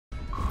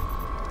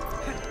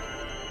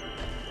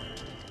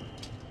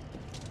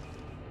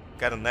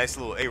Got a nice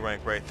little A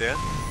rank right there.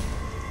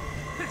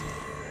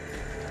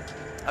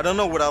 I don't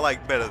know what I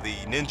like better, the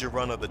ninja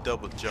run or the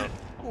double jump.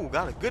 Ooh,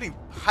 got a goodie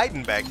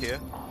hiding back here.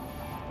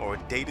 Or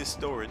data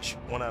storage,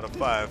 1 out of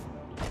 5.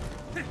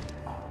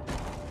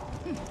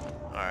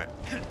 Alright,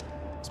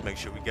 let's make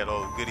sure we got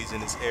all the goodies in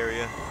this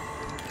area.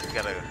 We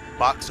got a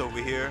box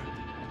over here.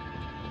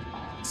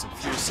 Some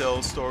fuel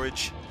cell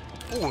storage.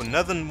 Ooh,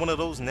 another one of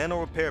those nano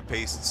repair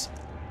pastes.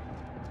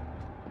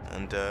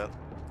 And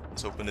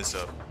let's open this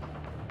up.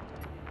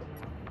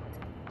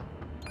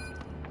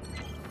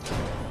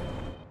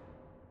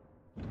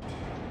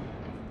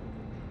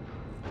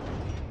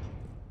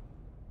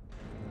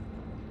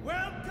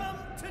 Welcome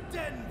to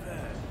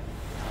Denver.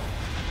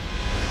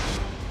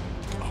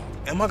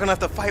 Am I gonna have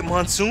to fight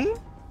Monsoon?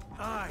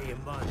 I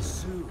am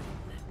Monsoon.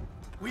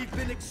 We've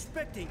been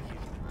expecting you,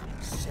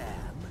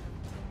 Sam.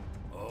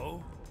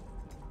 Oh?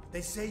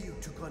 They say you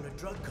took on a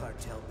drug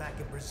cartel back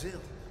in Brazil,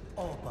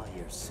 all by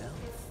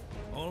yourself.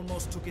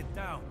 Almost took it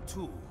down,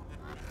 too.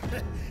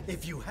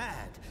 If you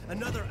had,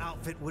 another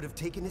outfit would have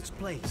taken its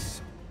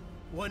place.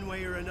 One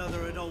way or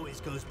another, it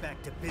always goes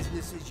back to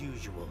business as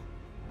usual.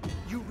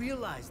 You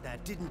realized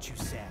that, didn't you,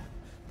 Sam?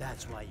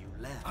 That's why you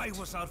left. I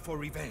was out for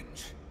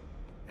revenge,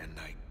 and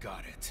I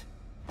got it.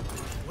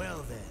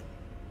 Well then,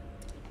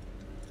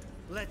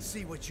 let's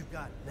see what you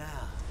got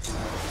now.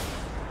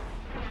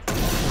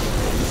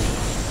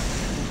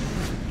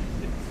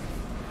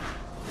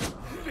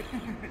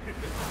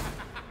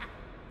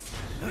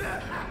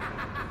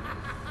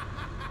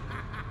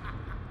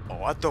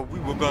 Oh, I thought we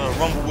were gonna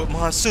rumble with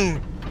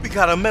Monsoon. We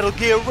got a Metal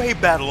Gear Ray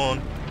battle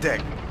on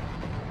deck.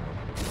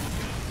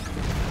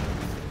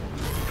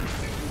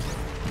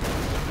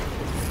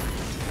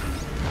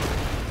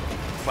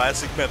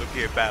 Classic Metal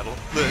Gear battle.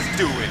 Let's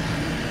do it.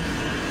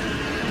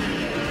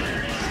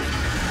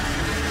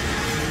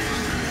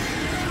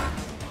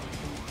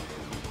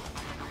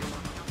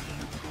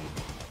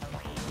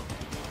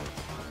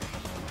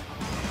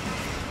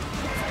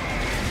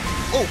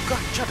 Oh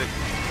god, try to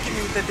get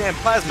me with that damn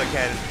plasma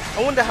cannon.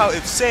 I wonder how,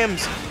 if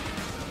Sam's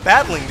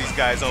battling these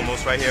guys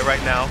almost right here,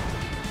 right now.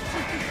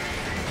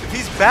 If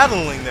he's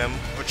battling them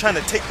or trying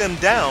to take them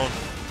down,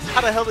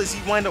 how the hell does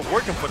he wind up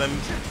working for them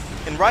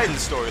in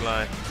Raiden's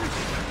storyline?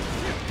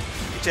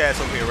 Get your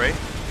ass over here, Ray.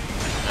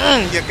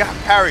 You got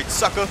parried,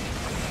 sucker.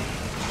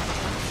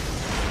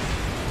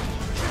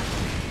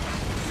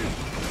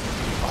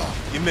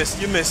 Oh, you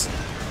missed, you missed.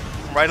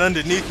 Right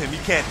underneath him, you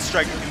can't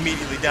strike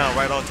immediately down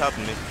right on top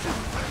of me.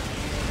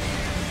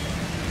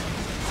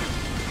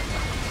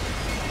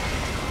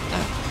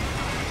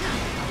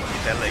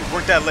 That leg.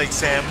 Work that leg,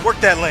 Sam.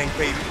 Work that leg,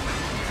 baby.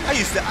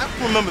 I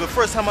remember the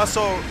first time I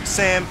saw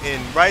Sam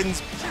in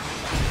Raiden's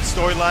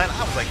storyline,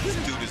 I was like, this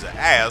dude is an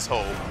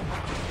asshole.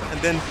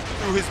 And then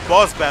through his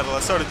boss battle,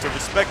 I started to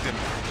respect him.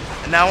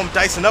 And now I'm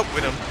dicing up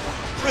with him.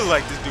 Really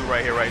like this dude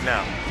right here, right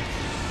now.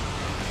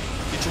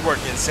 Get your work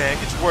in, Sam.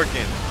 Get your work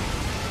in.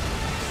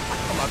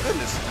 Oh my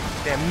goodness.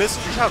 Damn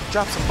missile. You try to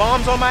drop some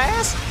bombs on my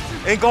ass?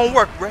 It ain't gonna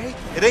work, Ray.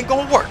 It ain't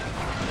gonna work.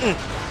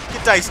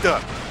 Get diced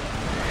up.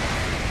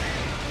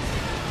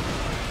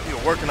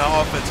 Working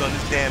our offense on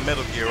this damn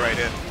Metal Gear right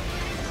here.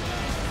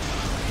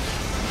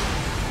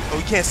 Oh,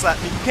 you can't slap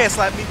me. You can't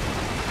slap me.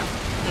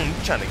 You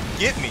trying to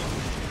get me.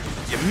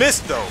 You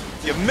missed, though.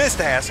 You missed,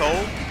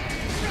 asshole.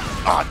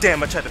 Ah,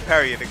 damn, I tried to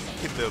parry it and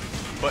hit the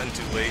button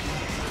too late.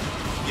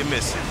 You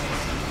missed it.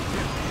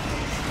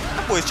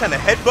 That boy's trying to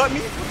headbutt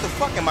me? What the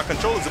fuck? And my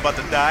controller's about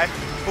to die.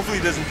 Hopefully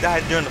he doesn't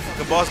die during the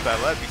fucking boss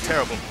battle. That'd be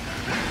terrible.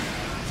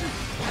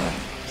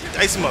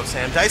 Dice him up,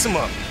 Sam. Dice him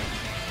up.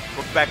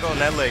 Work back on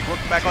that leg. Work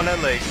back on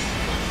that leg.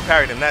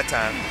 Parried him that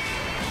time.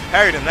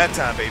 Parried him that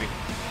time, baby.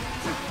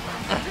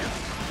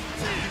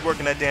 Keep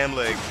working that damn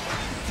leg.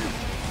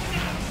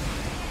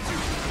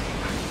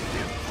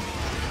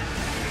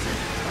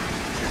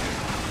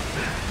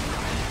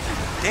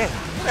 Damn,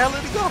 where the hell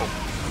did he go?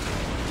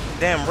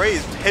 Damn,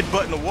 Ray's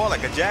headbutting the wall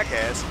like a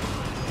jackass.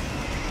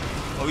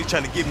 Oh, he's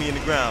trying to get me in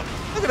the ground.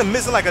 Look at him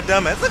missing like a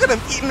dumbass. Look at him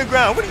eating the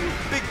ground. What are you,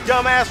 big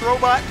dumbass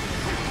robot?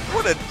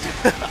 What a...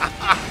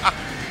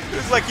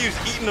 It's like he was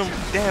eating the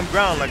damn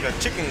ground like a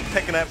chicken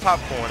pecking at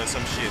popcorn or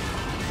some shit.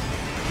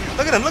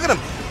 Look at him, look at him.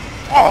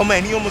 Oh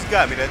man, he almost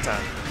got me that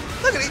time.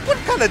 Look at it. What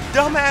kind of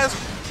dumbass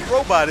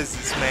robot is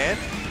this, man?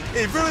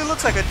 It really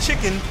looks like a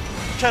chicken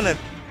trying to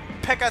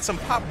peck at some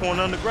popcorn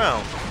on the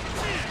ground.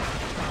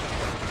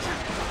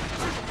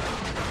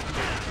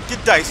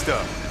 Get diced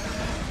up.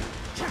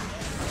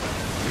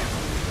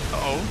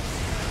 Uh-oh.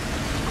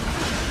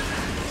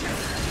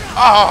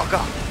 Oh,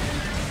 God.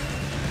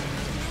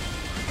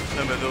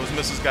 Remember, those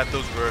missiles got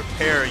those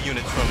repair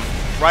units from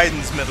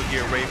Raiden's Metal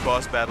Gear Ray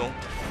boss battle.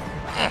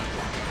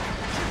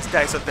 Let's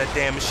dice up that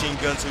damn machine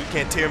gun so you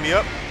can't tear me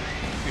up.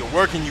 You're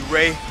working, you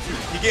Ray.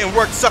 You're getting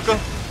worked, sucker.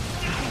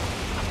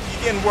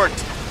 You're getting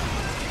worked.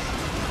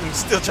 I'm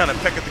still trying to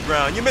peck at the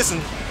ground. You're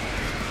missing.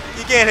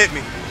 You can't hit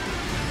me.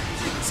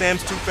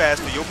 Sam's too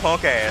fast for your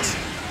punk ass.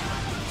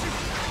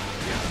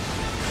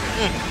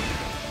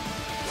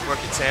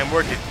 Work it, Sam.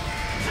 Work it.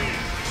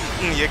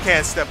 You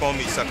can't step on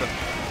me, sucker.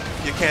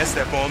 You can't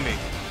step on me.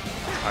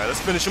 Alright,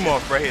 let's finish him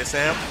off right here,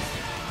 Sam.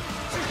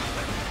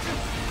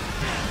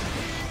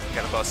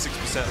 Got about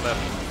 6% left.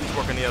 He's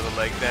working the other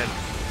leg then.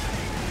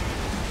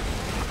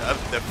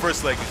 That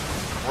first leg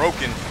is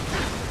broken.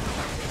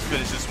 Let's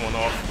finish this one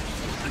off.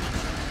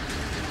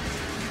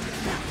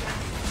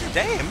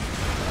 Damn.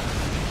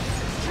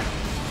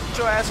 Get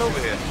your ass over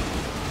here.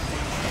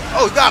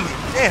 Oh, he got me.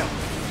 Damn.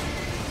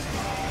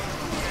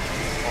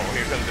 Oh,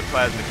 here comes the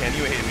plasma can.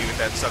 You ain't hitting me with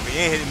that sucker. You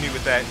ain't hitting me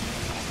with that.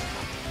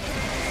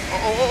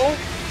 Oh.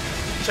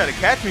 Try to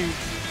catch me.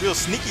 Real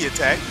sneaky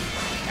attack.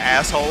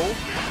 Asshole.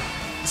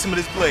 Get some of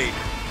this blade.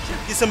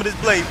 Get some of this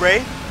blade,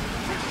 Ray.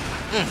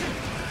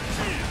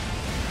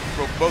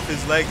 Broke both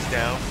his legs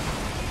down.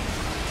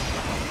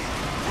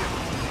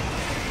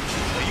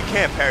 Oh, you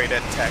can't parry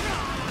that attack.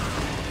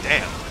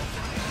 Damn.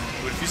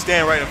 But if you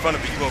stand right in front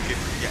of me, you're going to get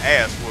your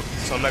ass whooped.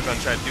 So I'm not going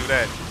to try to do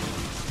that.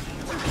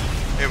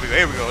 Here we go,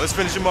 here we go. Let's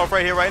finish him off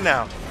right here, right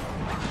now.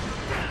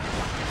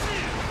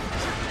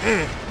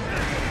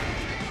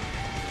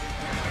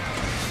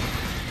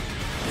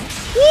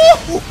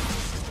 Woo!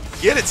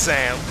 Get it,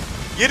 Sam.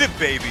 Get it,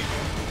 baby.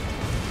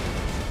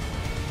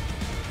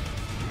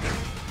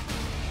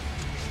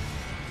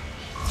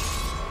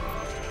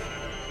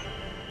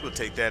 We'll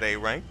take that A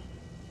rank.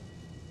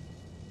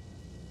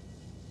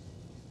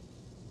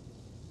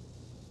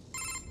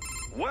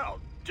 Well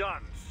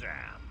done, Sam.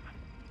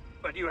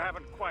 But you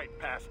haven't quite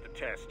passed the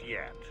test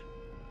yet.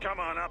 Come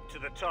on up to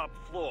the top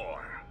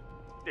floor.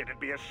 It'd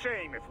be a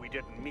shame if we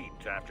didn't meet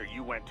after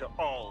you went to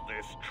all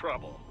this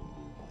trouble.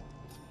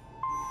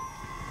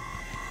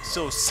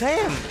 So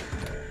Sam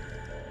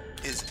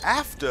is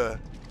after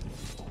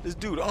this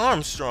dude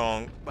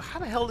Armstrong, but how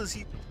the hell does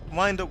he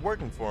wind up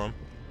working for him?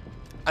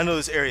 I know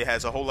this area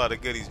has a whole lot of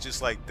goodies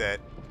just like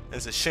that. And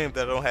it's a shame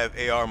that I don't have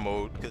AR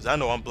mode, because I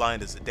know I'm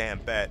blind as a damn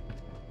bat.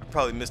 I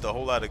probably missed a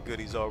whole lot of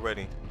goodies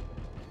already.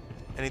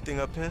 Anything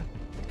up here?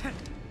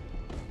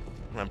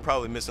 And I'm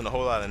probably missing a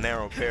whole lot of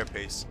narrow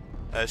carapace.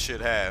 I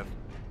should have.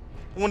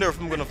 I wonder if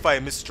I'm gonna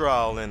fight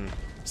Mistral and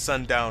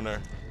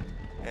Sundowner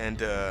and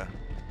what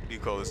do you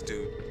call this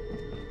dude?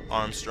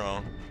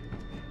 Armstrong.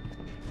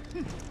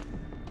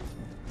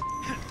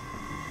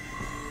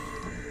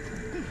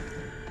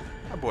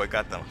 My boy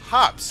got them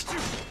hops.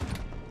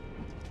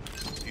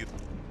 Beautiful.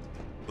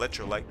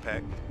 Electrolyte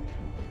pack.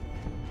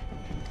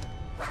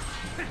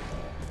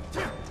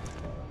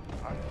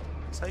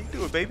 That's how you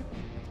do it, baby.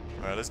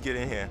 Alright, let's get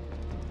in here.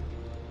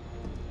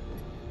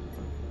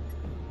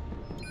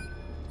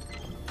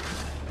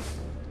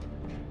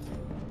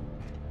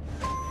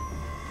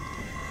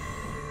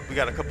 We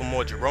got a couple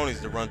more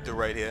jabronis to run through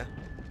right here.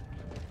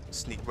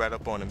 Sneak right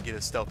up on him, get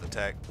a stealth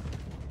attack.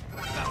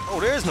 Oh,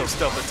 there is no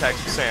stealth attack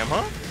for Sam,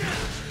 huh?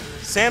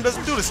 Sam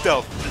doesn't do the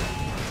stealth.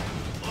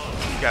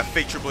 Got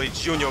fake Triple H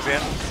Jr. over here.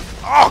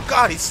 Oh,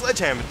 God, he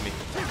sledgehammered me.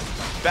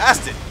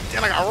 Bastard.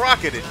 Damn, I got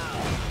rocketed.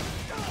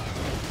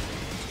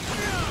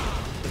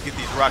 Let's get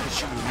these rocket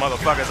shooting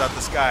motherfuckers out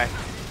the sky.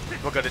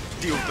 We're gonna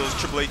deal with those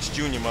Triple H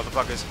Jr.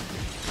 motherfuckers.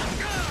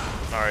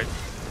 Alright.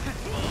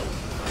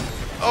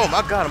 Oh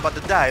my God, I'm about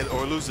to die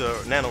or lose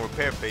a nano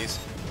repair phase.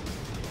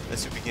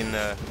 Let's see if we can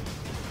get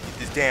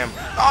this damn.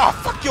 Oh,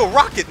 fuck your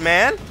rocket,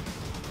 man!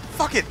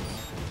 Fuck it!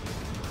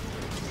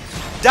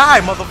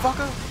 Die,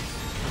 motherfucker!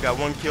 Got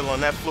one kill on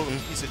that floating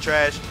piece of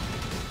trash.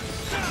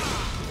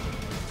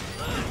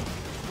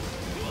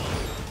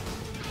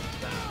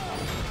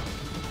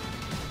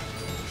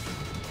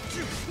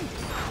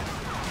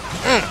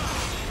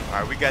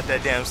 Alright, we got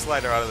that damn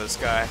slider out of the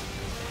sky.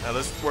 Now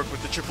let's work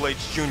with the Triple H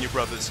Jr.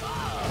 brothers.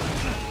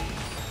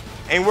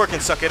 Ain't working,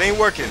 suck it, ain't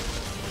working.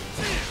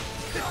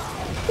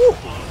 Whew.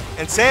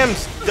 And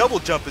Sam's double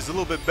jump is a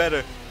little bit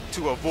better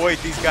to avoid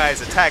these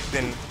guys' attack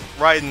than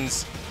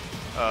Raiden's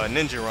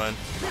ninja run.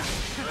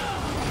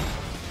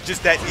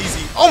 Just that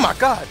easy. Oh my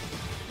God!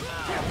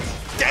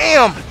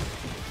 Damn!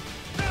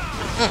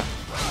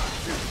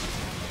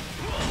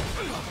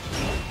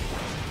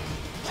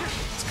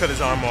 Let's cut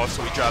his arm off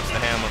so he drops the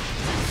hammer.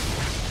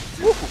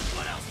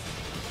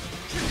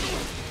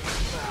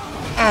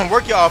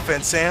 Work your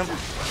offense, Sam.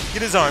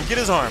 Get his arm, get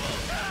his arm.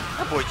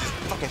 That boy just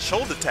fucking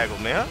shoulder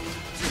tackled me, huh?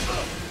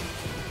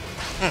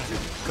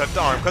 Cut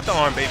the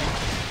arm, baby.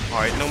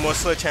 Alright, no more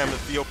sledgehammer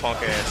for your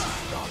punk ass.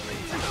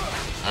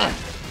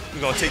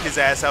 We're gonna take his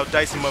ass out,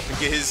 dice him up, and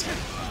get his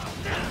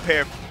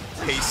repair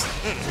pace.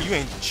 You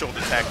ain't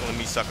shoulder tackling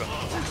me, sucker.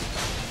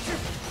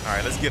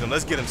 Alright, let's get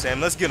him, Sam,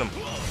 let's get him.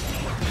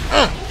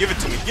 Give it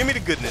to me, give me the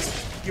goodness.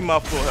 Give me my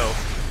full health.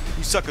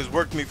 You suckers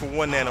worked me for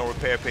 1 nano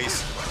repair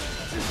pace.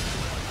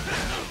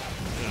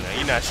 No,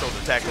 you're not shoulder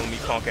tackling me,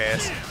 punk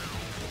ass.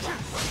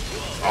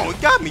 Oh,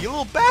 it got me, you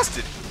little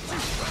bastard.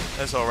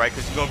 That's alright,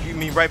 because you're going to get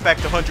me right back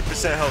to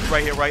 100% health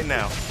right here, right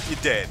now. You're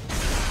dead.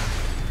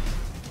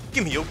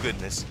 Give me your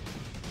goodness.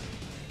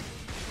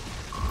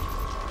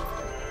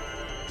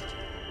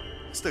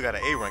 Still got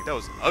an A rank. That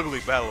was an ugly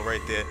battle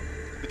right there.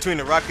 Between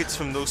the rockets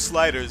from those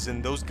sliders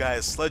and those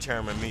guys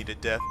sledgehammering me to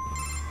death.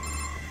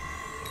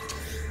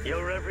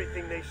 You're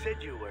everything they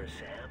said you were,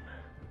 Sam.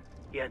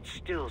 Yet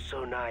still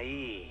so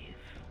naive.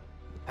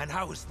 And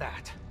how is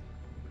that?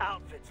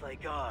 Outfits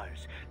like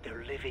ours,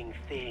 they're living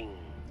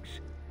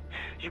things.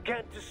 You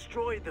can't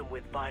destroy them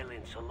with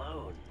violence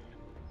alone.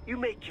 You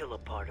may kill a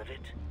part of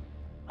it,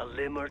 a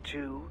limb or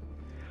two,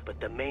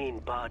 but the main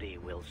body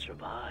will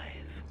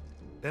survive.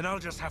 Then I'll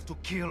just have to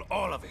kill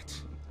all of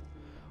it.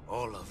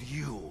 All of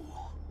you.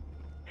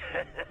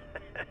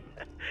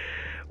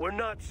 We're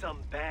not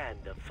some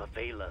band of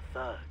favela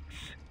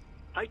thugs.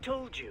 I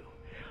told you,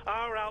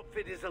 our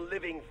outfit is a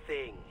living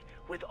thing,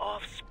 with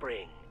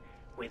offspring,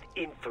 with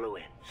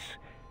influence.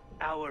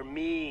 Our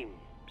memes.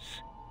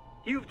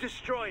 You've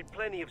destroyed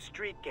plenty of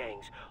street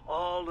gangs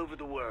all over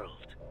the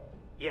world.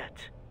 Yet,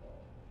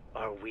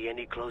 are we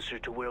any closer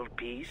to world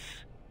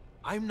peace?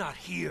 I'm not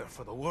here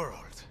for the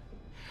world.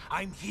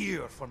 I'm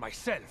here for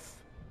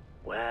myself.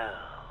 Well,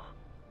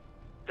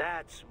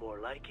 that's more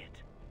like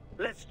it.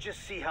 Let's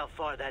just see how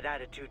far that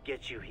attitude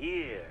gets you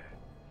here,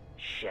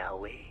 shall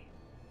we?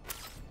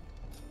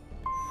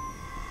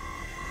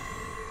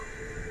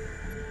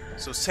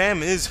 So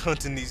Sam is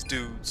hunting these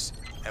dudes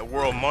at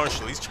World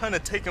Marshal. He's trying to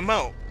take them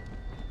out.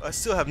 I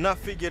still have not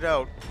figured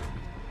out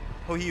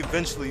how he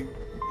eventually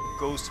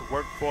goes to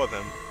work for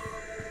them.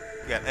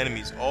 We got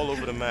enemies all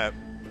over the map.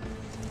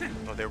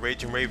 Oh, they're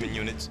Raging Raven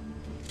units.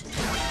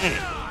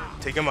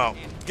 Take him out.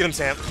 Get him,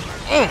 Sam.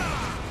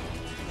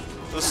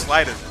 Those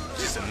sliders are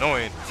just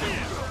annoying.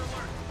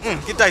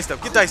 Get diced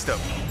up. Get diced up.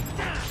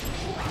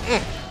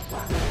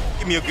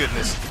 Give me your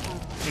goodness.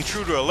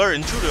 Intruder alert.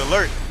 Intruder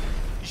alert.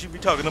 You should be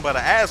talking about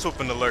an ass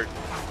whooping alert.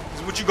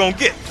 This is what you gonna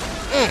get.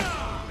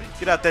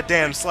 Get out that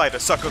damn slider,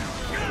 sucker.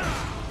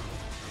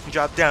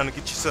 Drop down and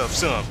get yourself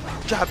some.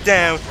 Drop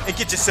down and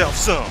get yourself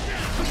some.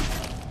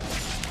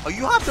 Oh,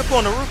 you hopped up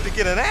on the roof to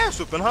get an ass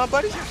whooping, huh,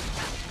 buddy?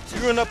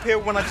 You run up here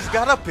when I just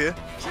got up here.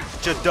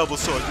 Just double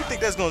sword. You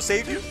think that's gonna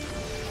save you?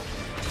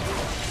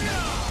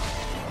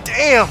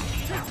 Damn!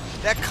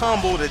 That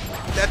combo,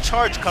 that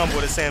charge combo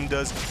that Sam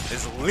does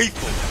is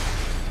lethal.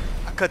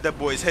 I cut that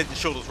boy's head and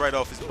shoulders right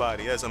off his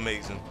body. That's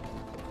amazing.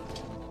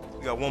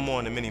 We got one more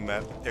on the mini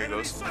map. There he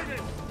goes.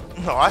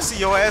 Oh, I see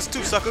your ass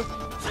too, sucker.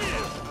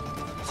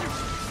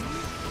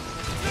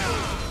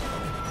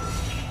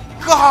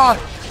 God!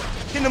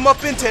 Hit him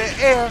up into the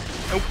air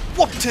and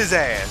whooped his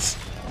ass.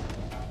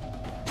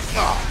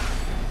 Oh,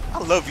 I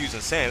love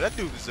using Sam. That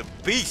dude is a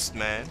beast,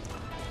 man.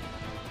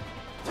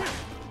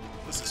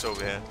 What's this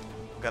over here?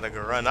 Got a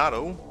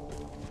Granado.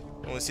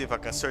 I want to see if I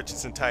can search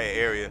this entire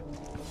area.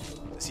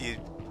 See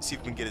if we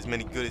can get as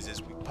many goodies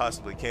as we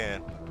possibly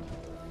can.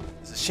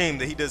 It's a shame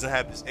that he doesn't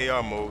have this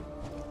AR mode.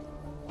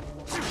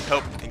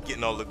 Help in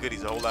getting all the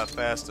goodies a whole lot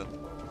faster.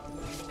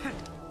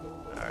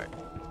 Alright.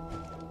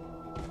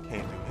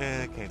 Came through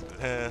here, came through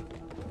here.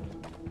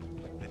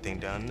 Anything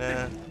down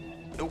there?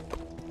 Nope.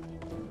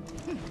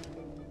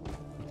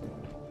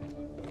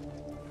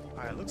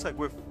 Alright, looks like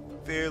we're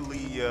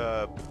fairly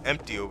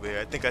empty over here.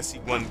 I think I see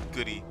one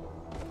goodie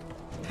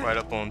right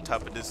up on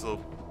top of this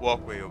little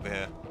walkway over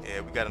here.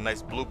 Yeah, we got a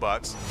nice blue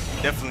box.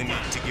 Definitely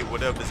need to get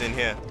whatever's in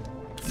here.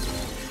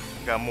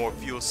 Got more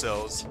fuel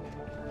cells.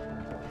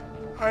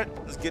 Alright,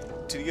 let's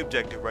get to the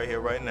objective right here,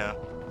 right now.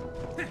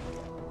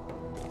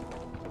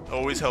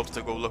 Always helps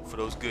to go look for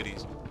those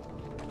goodies.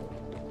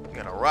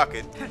 Got a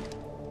rocket.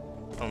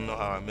 I don't know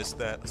how I missed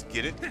that. Let's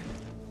get it.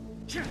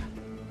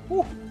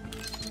 Woo.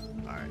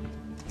 Alright,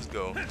 let's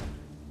go.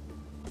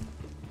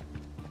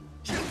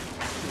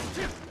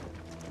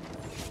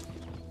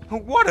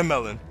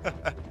 Watermelon!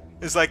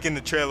 It's like in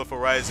the trailer for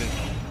Horizon.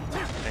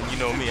 And you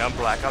know me, I'm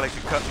black. I like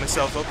to cut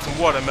myself up some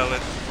watermelon.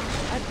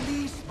 At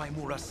least my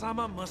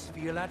Murasama must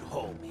feel at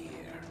home here.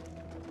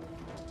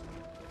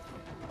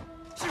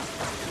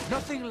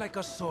 Nothing like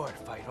a sword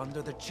fight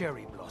under the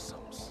cherry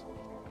blossoms.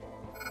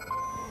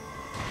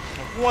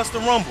 Who wants to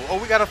rumble? Oh,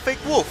 we got a fake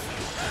wolf.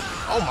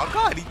 Oh my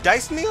god, he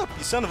diced me up,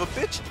 you son of a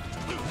bitch.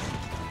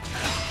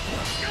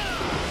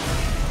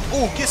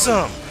 Oh, get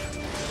some.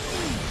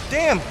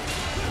 Damn.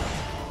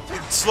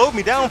 It slowed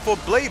me down for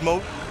blade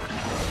mode.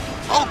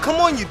 Oh, come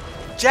on, you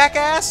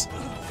jackass.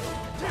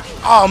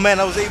 Oh man,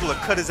 I was able to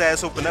cut his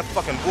ass open. That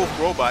fucking wolf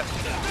robot.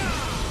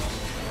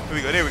 Here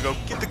we go, there we go.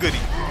 Get the goodie.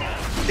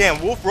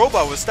 Damn, wolf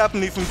robot was stopping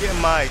me from getting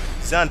my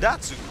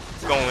Zandatsu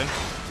going.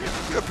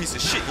 You're a piece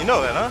of shit, you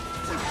know that, huh?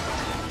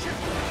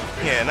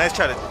 Yeah, nice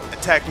try to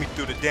attack me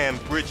through the damn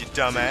bridge, you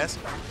dumbass.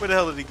 Where the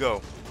hell did he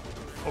go?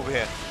 Over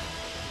here.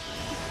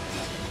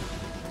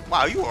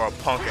 Wow, you are a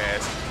punk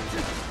ass.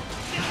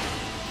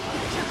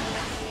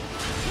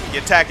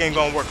 Your attack ain't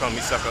gonna work on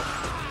me, sucker.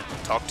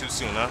 Talk too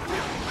soon, huh?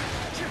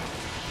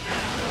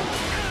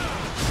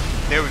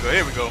 There we go,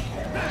 there we go.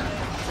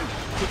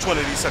 Which one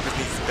of these suckers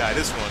needs to die?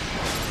 This one.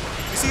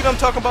 You see what I'm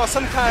talking about?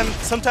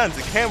 Sometimes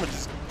the camera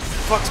just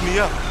fucks me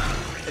up.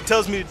 It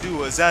tells me to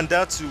do a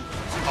Zandatsu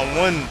on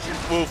one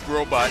wolf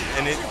robot,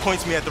 and it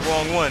points me at the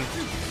wrong one.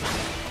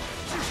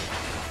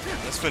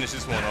 Let's finish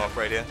this one off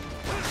right here.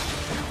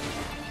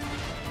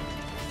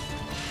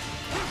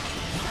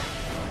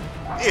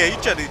 Yeah,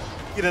 you try to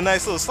get a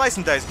nice little slice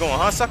and dice going,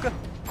 huh, sucker?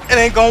 It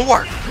ain't gonna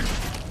work.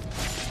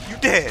 You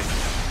dead.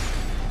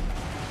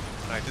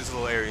 Alright, this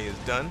little area is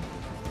done.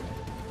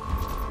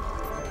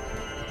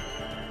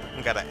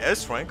 We got an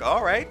S rank.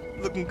 All right,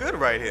 looking good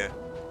right here.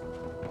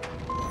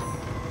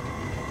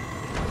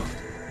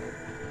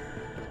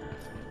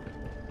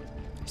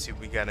 Let's see if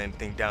we got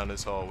anything down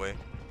this hallway.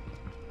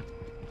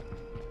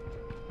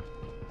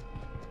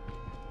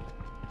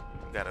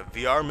 We got a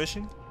VR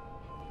mission.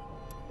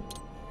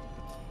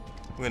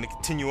 We're gonna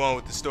continue on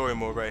with the story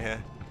mode right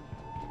here.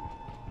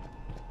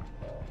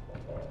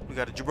 We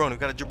got a jabroni. We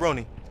got a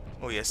jabroni.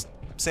 Oh yes,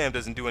 Sam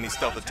doesn't do any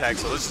stealth attacks,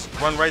 so let's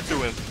just run right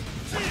through him.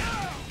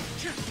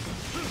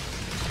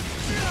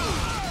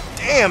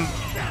 Damn,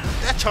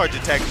 that charge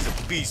attack is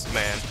a beast,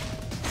 man.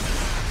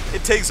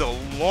 It takes a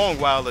long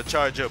while to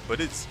charge up, but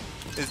it's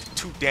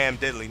too damn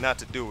deadly not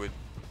to do it.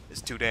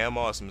 It's too damn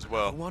awesome as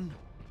well.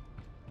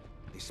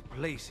 This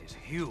place is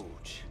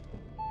huge.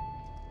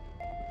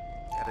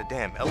 Got a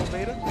damn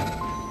elevator?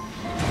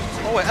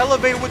 Oh, an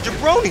elevator with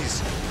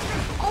jabronis!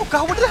 Oh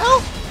god, what the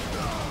hell?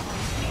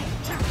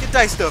 Get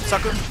diced up,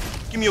 sucker.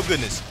 Give me your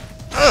goodness.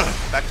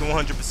 Back to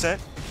 100%.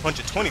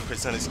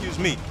 120%, excuse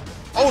me.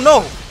 Oh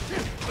no!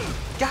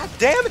 God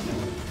damn it!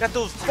 Got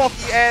those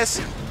funky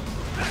ass.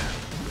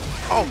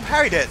 Oh,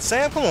 parry that,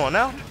 Sam. Come on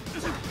now.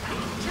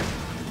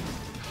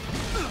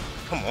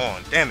 Come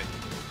on, damn it.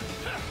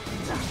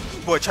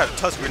 Boy, try to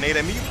tusk grenade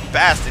at me, you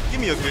bastard. Give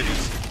me your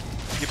goodies.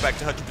 Get back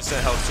to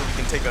 100% health so we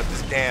can take out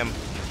this damn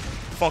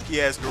funky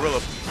ass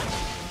gorilla.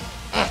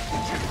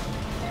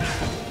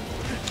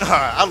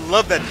 I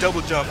love that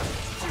double jump.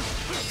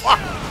 Fuck!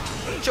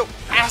 Get your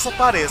ass up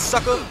out of here,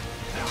 sucker!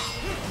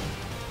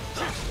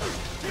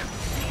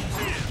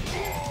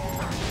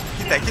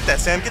 Get that,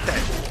 Sam, get that.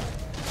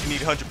 You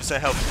need 100%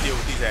 health to deal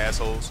with these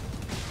assholes.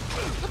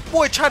 That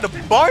boy tried to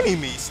Barney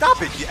me.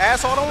 Stop it, you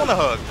asshole. I don't want to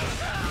hug.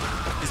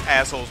 This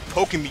asshole's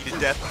poking me to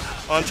death.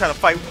 Oh, I'm trying to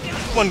fight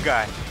one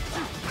guy.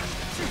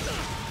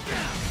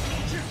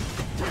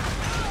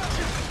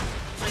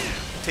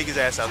 Take his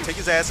ass out. Take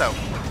his ass out.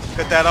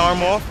 Cut that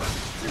arm off.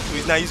 So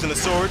he's not using a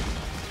sword.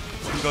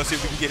 We're gonna see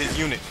if we can get his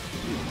unit.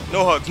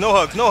 No hugs, no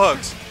hugs, no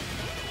hugs.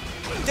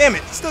 Damn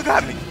it, he still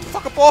got me.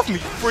 Fuck up off me,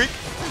 you freak.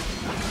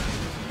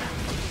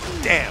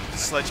 Damn,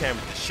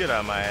 sledgehammered the shit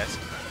out of my ass.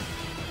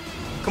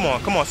 Come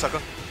on,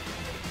 sucker.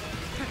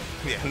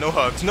 Yeah, no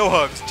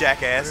hugs,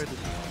 jackass.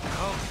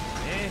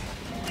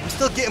 I'm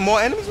still getting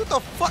more enemies? What the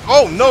fuck?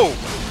 Oh no!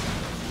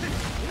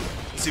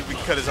 Let's see if we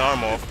can cut his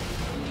arm off.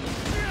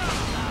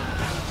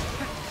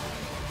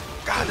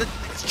 God,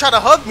 let's try to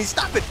hug me.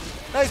 Stop it!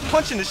 Now he's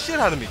punching the shit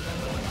out of me.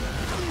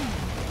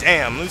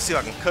 Damn, let me see if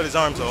I can cut his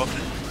arms off.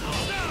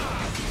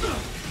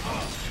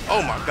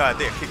 Oh my god,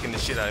 they're kicking the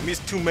shit out of me.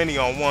 It's too many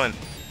on one.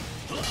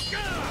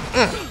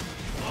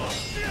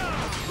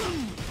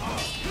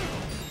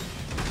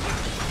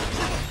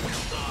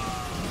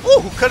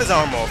 Ooh, cut his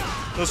arm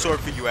off. No sword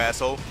for you,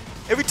 asshole.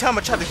 Every time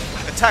I try to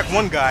attack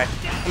one guy,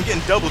 I'm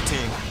getting double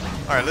teamed.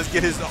 Alright, let's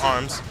get his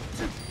arms.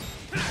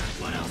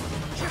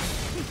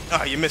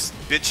 Ah, you missed,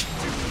 bitch.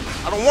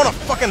 I don't want to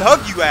fucking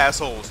hug you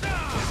assholes.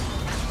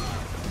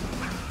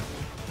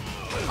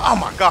 Oh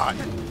my god.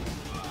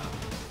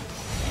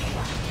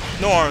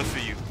 No arms for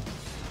you.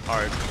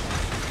 Alright.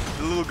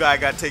 The little guy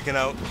got taken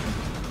out.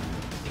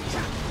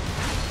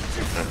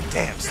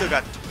 Damn, still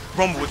got to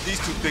rumble with these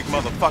two big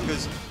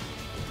motherfuckers.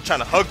 Trying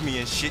to hug me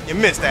and shit. You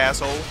missed,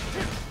 asshole.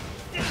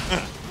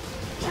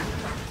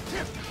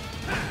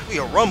 We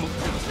a rumble.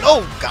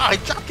 Oh god,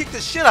 he drop kicked the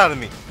shit out of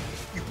me.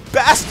 You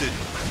bastard.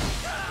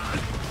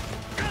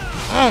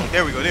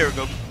 There we go, there we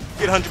go.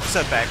 Get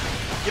 100% back.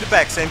 Get it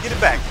back, Sam, get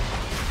it back.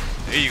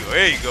 There you go,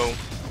 there you go.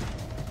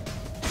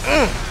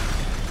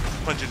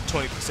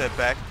 120%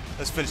 back.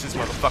 Let's finish this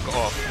motherfucker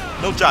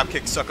off. No drop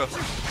kick, sucker.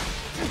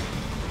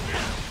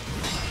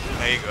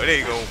 There you go, there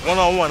you go.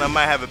 One-on-one, I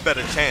might have a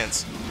better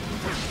chance.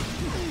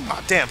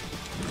 Ah, damn.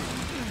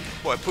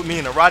 Boy, put me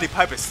in a Roddy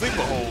Piper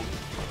sleeper hold.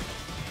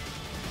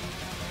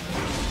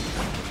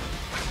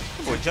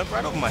 Boy, jump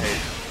right over my head.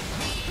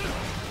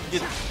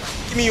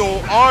 Give me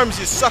your arms,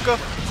 you sucker.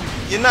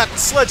 You're not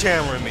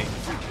sledgehammering me.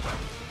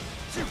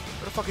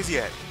 Where the fuck is he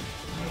at?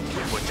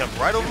 Boy, jump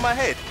right over my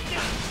head.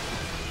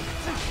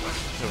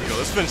 There we go.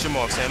 Let's finish him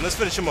off, Sam. Let's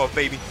finish him off,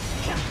 baby.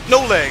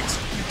 No legs.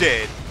 You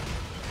dead.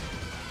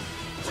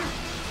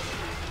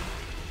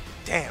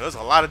 Damn, there's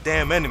a lot of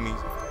damn enemies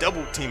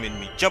double teaming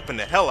me, jumping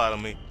the hell out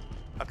of me.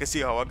 I can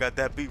see how I got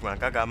that beat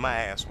rank. I got my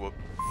ass whooped.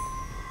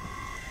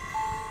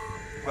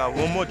 Got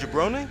one more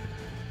jabroni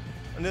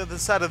on the other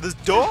side of this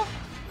door.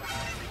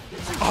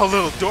 Oh,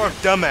 little dwarf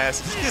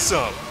dumbasses. Get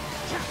some.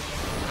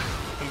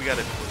 And we got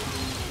a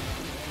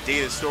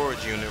data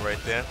storage unit right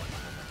there.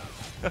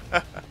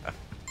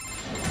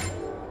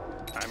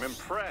 I'm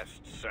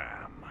impressed,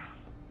 Sam.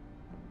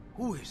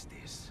 Who is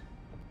this?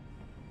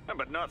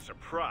 But not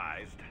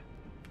surprised.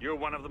 You're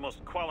one of the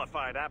most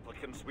qualified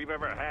applicants we've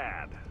ever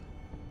had.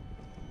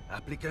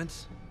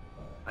 Applicants?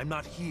 I'm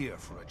not here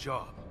for a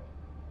job.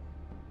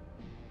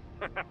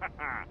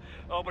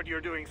 Oh, but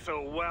you're doing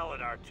so well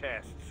at our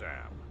test,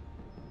 Sam.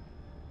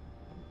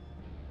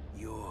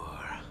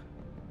 You're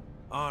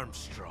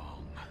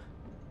Armstrong.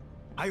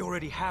 I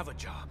already have a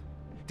job.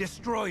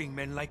 Destroying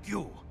men like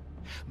you.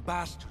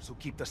 Bastards who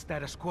keep the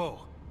status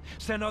quo.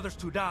 Send others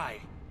to die.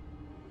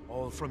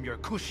 All from your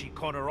cushy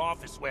corner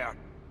office where...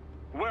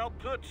 Well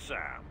put,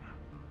 Sam.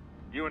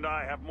 You and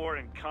I have more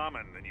in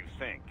common than you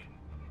think.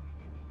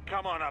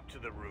 Come on up to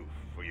the roof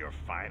for your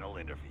final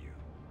interview.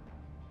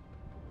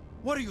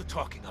 What are you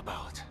talking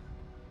about?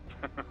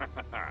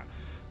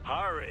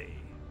 Hurry.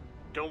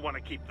 Don't want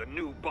to keep the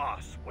new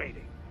boss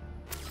waiting.